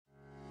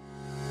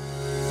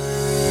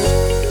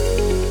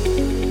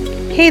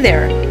Hey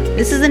there,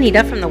 this is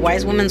Anita from the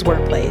Wise Woman's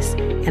Workplace,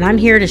 and I'm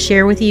here to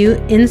share with you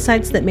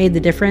insights that made the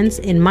difference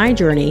in my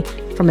journey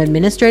from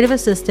administrative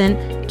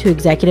assistant to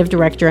executive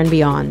director and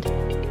beyond.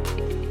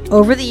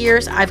 Over the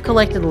years, I've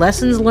collected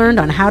lessons learned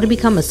on how to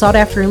become a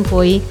sought-after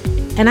employee,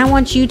 and I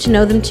want you to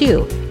know them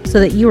too, so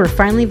that you are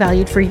finally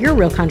valued for your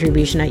real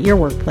contribution at your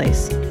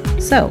workplace.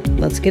 So,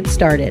 let's get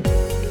started.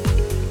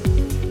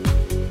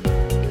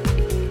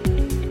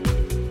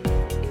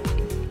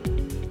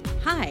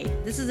 Hi,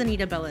 this is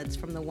Anita Belitz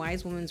from the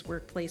Wise Woman's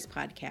Workplace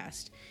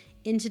podcast.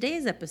 In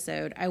today's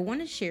episode, I want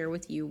to share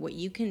with you what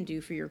you can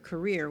do for your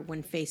career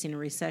when facing a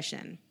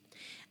recession.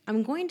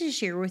 I'm going to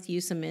share with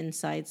you some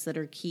insights that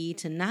are key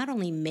to not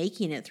only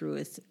making it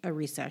through a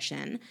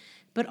recession,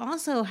 but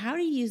also how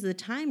to use the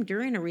time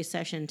during a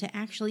recession to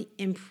actually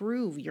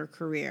improve your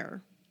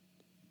career.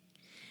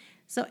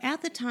 So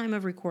at the time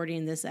of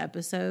recording this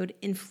episode,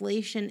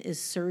 inflation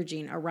is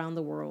surging around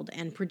the world,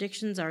 and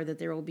predictions are that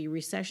there will be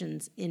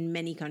recessions in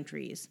many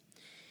countries.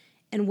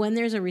 And when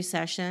there's a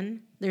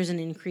recession, there's an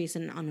increase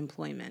in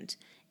unemployment.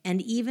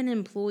 And even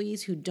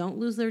employees who don't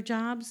lose their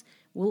jobs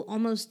will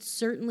almost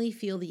certainly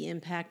feel the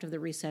impact of the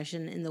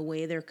recession in the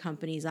way their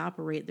companies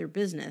operate their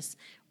business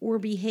or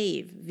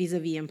behave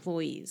vis-a-vis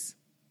employees.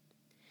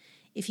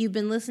 If you've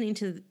been listening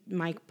to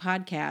my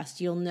podcast,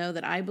 you'll know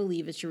that I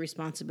believe it's your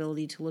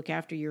responsibility to look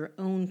after your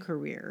own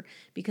career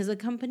because a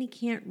company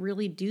can't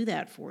really do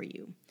that for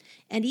you.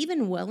 And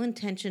even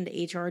well-intentioned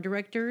HR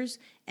directors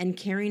and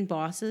caring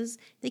bosses,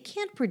 they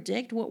can't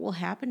predict what will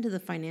happen to the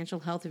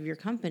financial health of your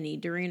company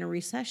during a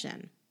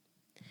recession.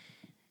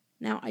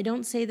 Now, I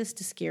don't say this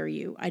to scare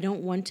you. I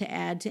don't want to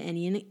add to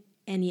any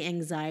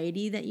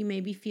anxiety that you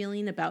may be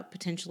feeling about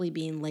potentially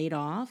being laid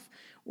off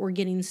or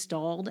getting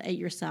stalled at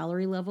your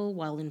salary level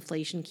while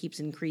inflation keeps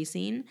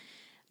increasing.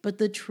 But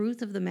the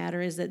truth of the matter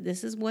is that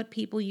this is what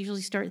people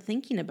usually start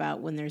thinking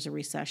about when there's a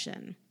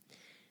recession.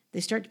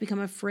 They start to become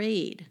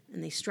afraid,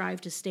 and they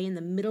strive to stay in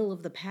the middle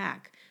of the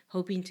pack,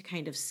 hoping to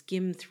kind of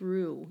skim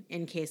through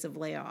in case of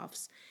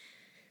layoffs.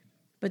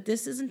 But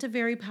this isn't a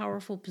very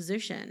powerful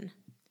position,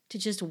 to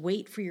just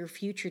wait for your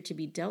future to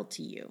be dealt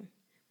to you.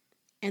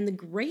 And the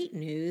great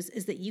news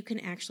is that you can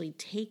actually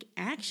take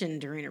action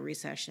during a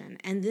recession.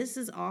 And this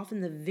is often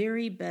the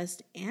very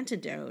best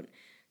antidote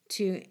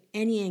to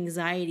any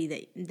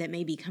anxiety that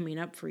may be coming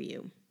up for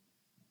you.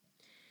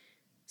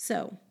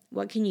 So,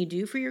 what can you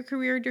do for your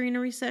career during a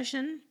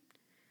recession?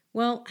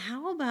 Well,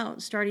 how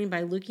about starting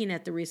by looking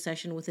at the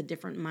recession with a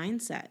different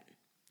mindset?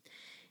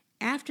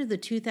 After the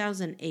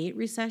 2008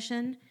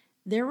 recession,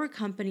 there were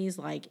companies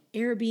like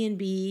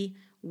Airbnb,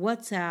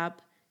 WhatsApp,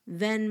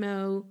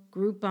 Venmo,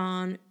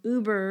 Groupon,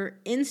 Uber,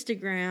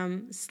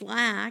 Instagram,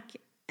 Slack,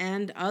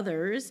 and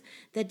others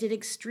that did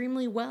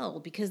extremely well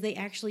because they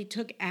actually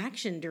took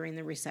action during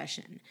the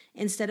recession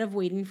instead of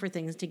waiting for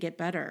things to get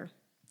better.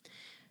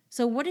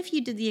 So what if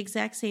you did the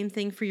exact same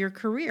thing for your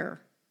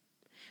career?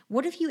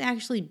 What if you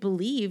actually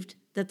believed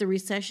that the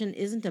recession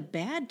isn't a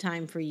bad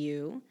time for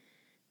you,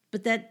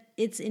 but that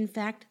it's in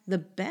fact the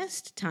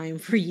best time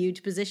for you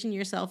to position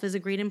yourself as a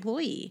great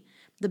employee,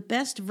 the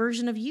best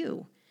version of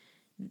you?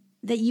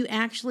 That you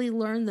actually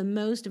learn the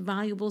most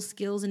valuable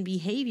skills and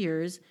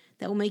behaviors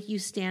that will make you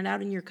stand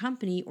out in your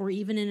company or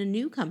even in a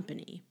new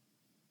company.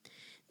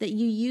 That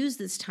you use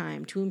this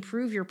time to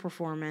improve your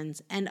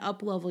performance and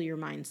up-level your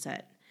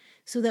mindset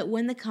so that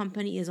when the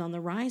company is on the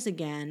rise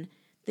again,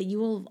 that you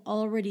will have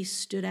already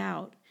stood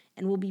out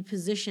and will be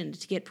positioned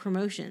to get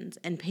promotions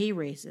and pay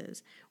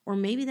raises, or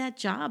maybe that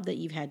job that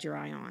you've had your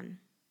eye on.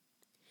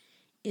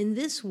 In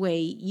this way,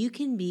 you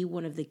can be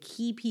one of the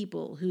key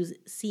people who's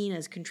seen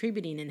as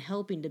contributing and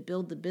helping to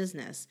build the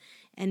business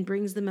and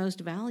brings the most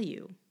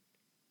value.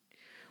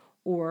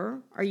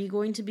 Or are you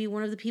going to be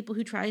one of the people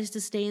who tries to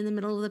stay in the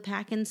middle of the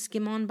pack and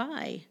skim on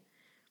by?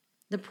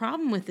 The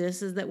problem with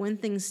this is that when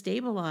things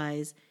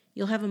stabilize,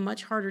 you'll have a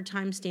much harder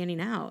time standing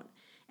out,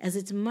 as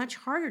it's much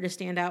harder to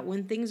stand out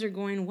when things are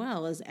going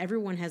well, as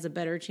everyone has a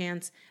better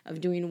chance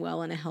of doing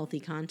well in a healthy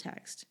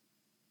context.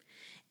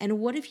 And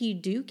what if you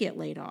do get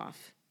laid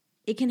off?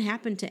 It can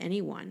happen to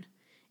anyone,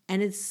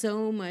 and it's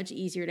so much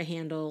easier to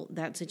handle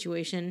that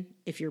situation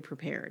if you're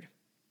prepared.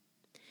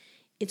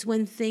 It's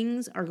when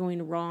things are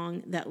going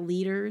wrong that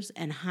leaders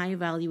and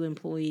high-value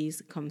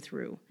employees come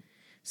through.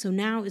 So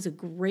now is a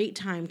great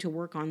time to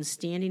work on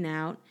standing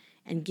out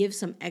and give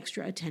some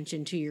extra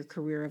attention to your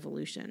career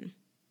evolution.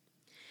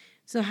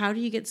 So how do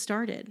you get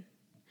started?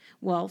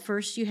 Well,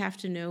 first you have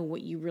to know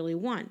what you really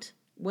want,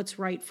 what's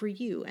right for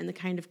you, and the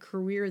kind of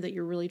career that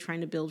you're really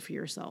trying to build for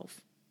yourself.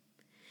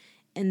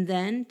 And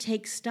then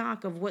take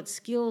stock of what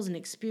skills and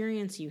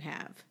experience you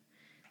have.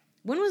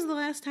 When was the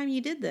last time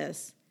you did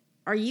this?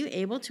 Are you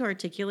able to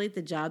articulate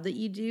the job that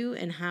you do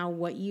and how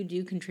what you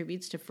do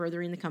contributes to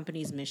furthering the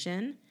company's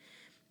mission?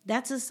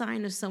 That's a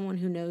sign of someone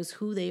who knows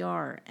who they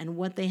are and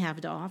what they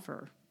have to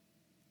offer.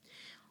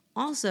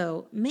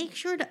 Also, make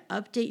sure to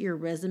update your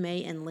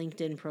resume and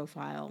LinkedIn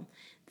profile.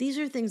 These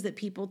are things that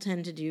people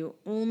tend to do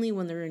only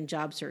when they're in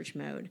job search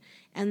mode.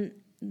 And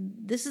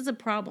This is a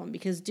problem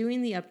because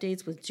doing the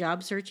updates with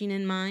job searching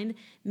in mind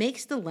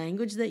makes the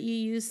language that you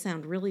use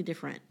sound really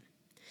different.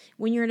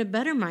 When you're in a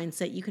better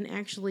mindset, you can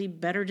actually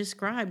better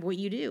describe what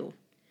you do.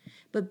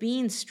 But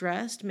being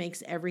stressed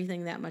makes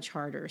everything that much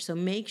harder, so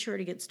make sure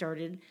to get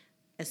started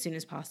as soon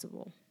as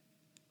possible.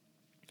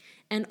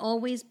 And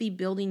always be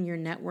building your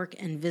network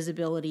and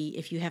visibility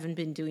if you haven't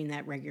been doing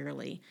that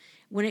regularly.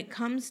 When it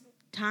comes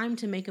time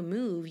to make a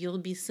move, you'll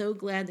be so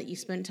glad that you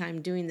spent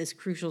time doing this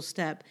crucial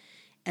step.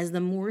 As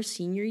the more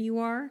senior you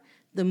are,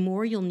 the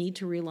more you'll need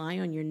to rely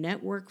on your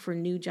network for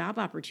new job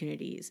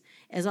opportunities,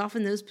 as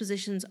often those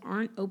positions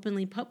aren't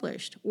openly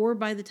published, or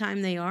by the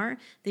time they are,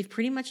 they've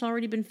pretty much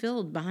already been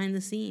filled behind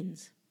the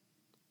scenes.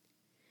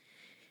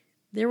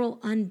 There will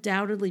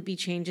undoubtedly be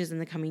changes in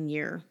the coming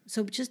year,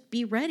 so just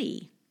be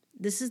ready.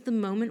 This is the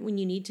moment when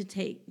you need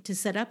to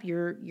set up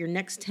your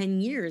next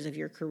 10 years of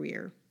your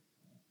career.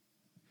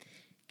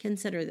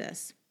 Consider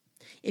this.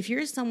 If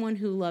you're someone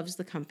who loves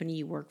the company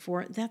you work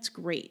for, that's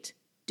great.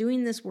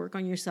 Doing this work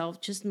on yourself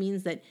just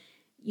means that,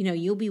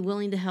 you'll be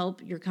willing to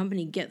help your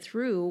company get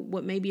through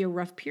what may be a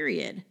rough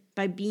period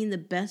by being the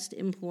best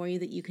employee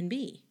that you can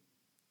be.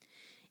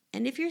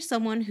 And if you're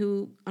someone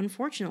who,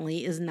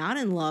 unfortunately, is not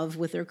in love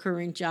with their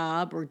current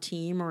job or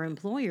team or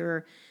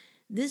employer,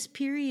 this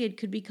period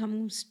could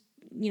become,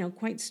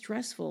 quite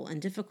stressful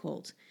and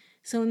difficult.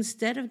 So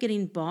instead of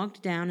getting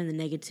bogged down in the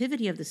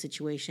negativity of the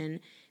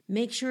situation,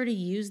 make sure to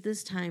use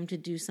this time to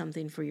do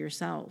something for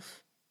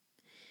yourself.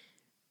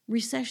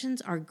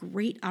 Recessions are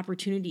great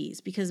opportunities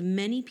because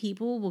many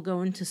people will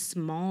go into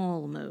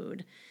small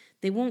mode.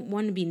 They won't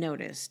want to be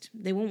noticed.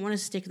 They won't want to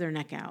stick their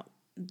neck out.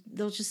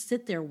 They'll just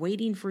sit there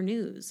waiting for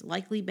news,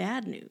 likely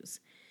bad news.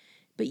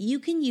 But you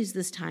can use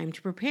this time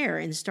to prepare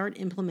and start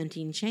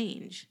implementing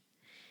change.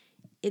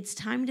 It's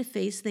time to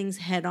face things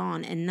head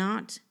on and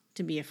not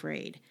to be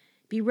afraid.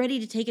 Be ready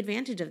to take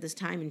advantage of this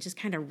time and just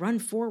kind of run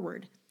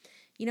forward.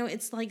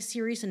 It's like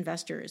serious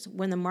investors.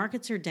 When the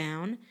markets are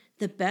down,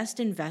 the best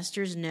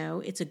investors know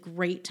it's a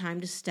great time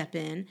to step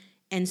in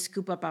and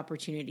scoop up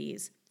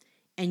opportunities.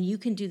 And you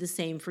can do the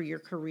same for your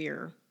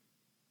career.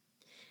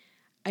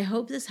 I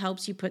hope this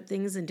helps you put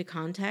things into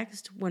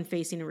context when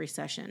facing a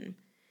recession.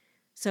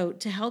 So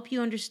to help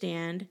you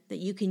understand that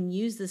you can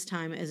use this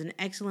time as an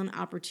excellent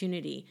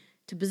opportunity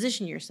to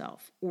position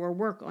yourself or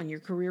work on your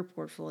career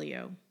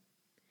portfolio.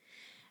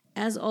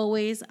 As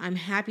always, I'm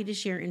happy to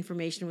share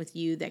information with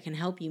you that can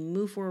help you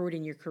move forward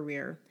in your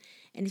career.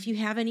 And if you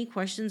have any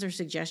questions or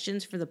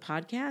suggestions for the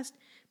podcast,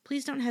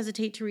 please don't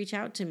hesitate to reach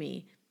out to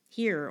me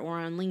here or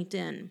on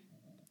LinkedIn.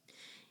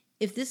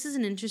 If this is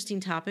an interesting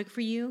topic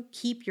for you,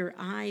 keep your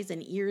eyes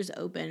and ears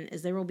open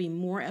as there will be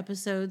more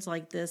episodes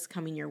like this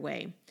coming your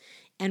way.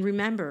 And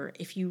remember,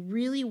 if you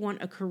really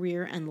want a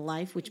career and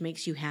life which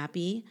makes you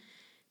happy,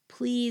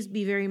 please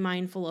be very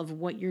mindful of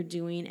what you're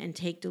doing and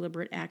take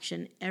deliberate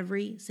action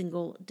every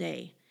single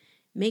day.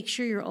 Make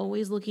sure you're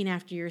always looking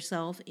after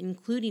yourself,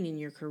 including in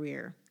your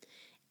career.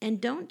 And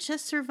don't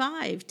just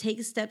survive,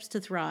 take steps to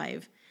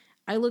thrive.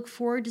 I look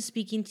forward to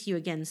speaking to you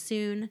again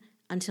soon.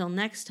 Until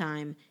next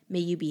time, may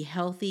you be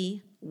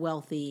healthy,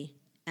 wealthy,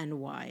 and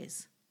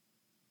wise.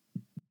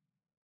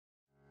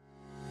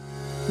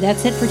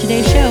 That's it for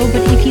today's show,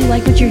 but if you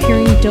like what you're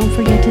hearing, don't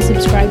forget to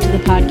subscribe to the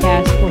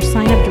podcast or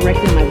sign up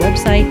directly on my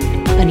website,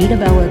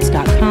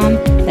 AnitaBelitz.com.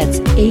 That's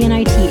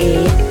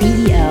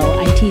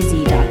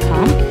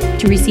AnitaBelitz.com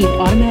to receive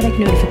automatic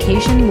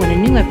notification when a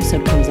new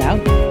episode comes out,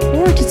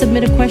 or to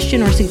submit a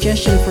question or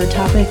suggestion for a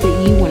topic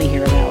that you want to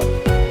hear about.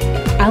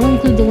 I'll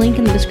include the link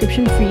in the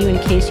description for you in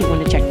case you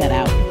want to check that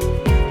out.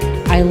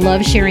 I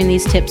love sharing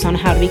these tips on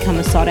how to become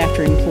a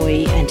sought-after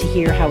employee and to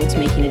hear how it's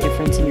making a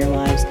difference in your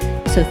lives.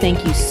 So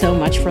thank you so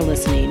much for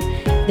listening.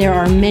 There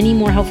are many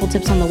more helpful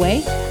tips on the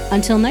way.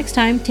 Until next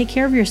time, take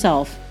care of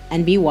yourself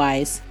and be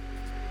wise.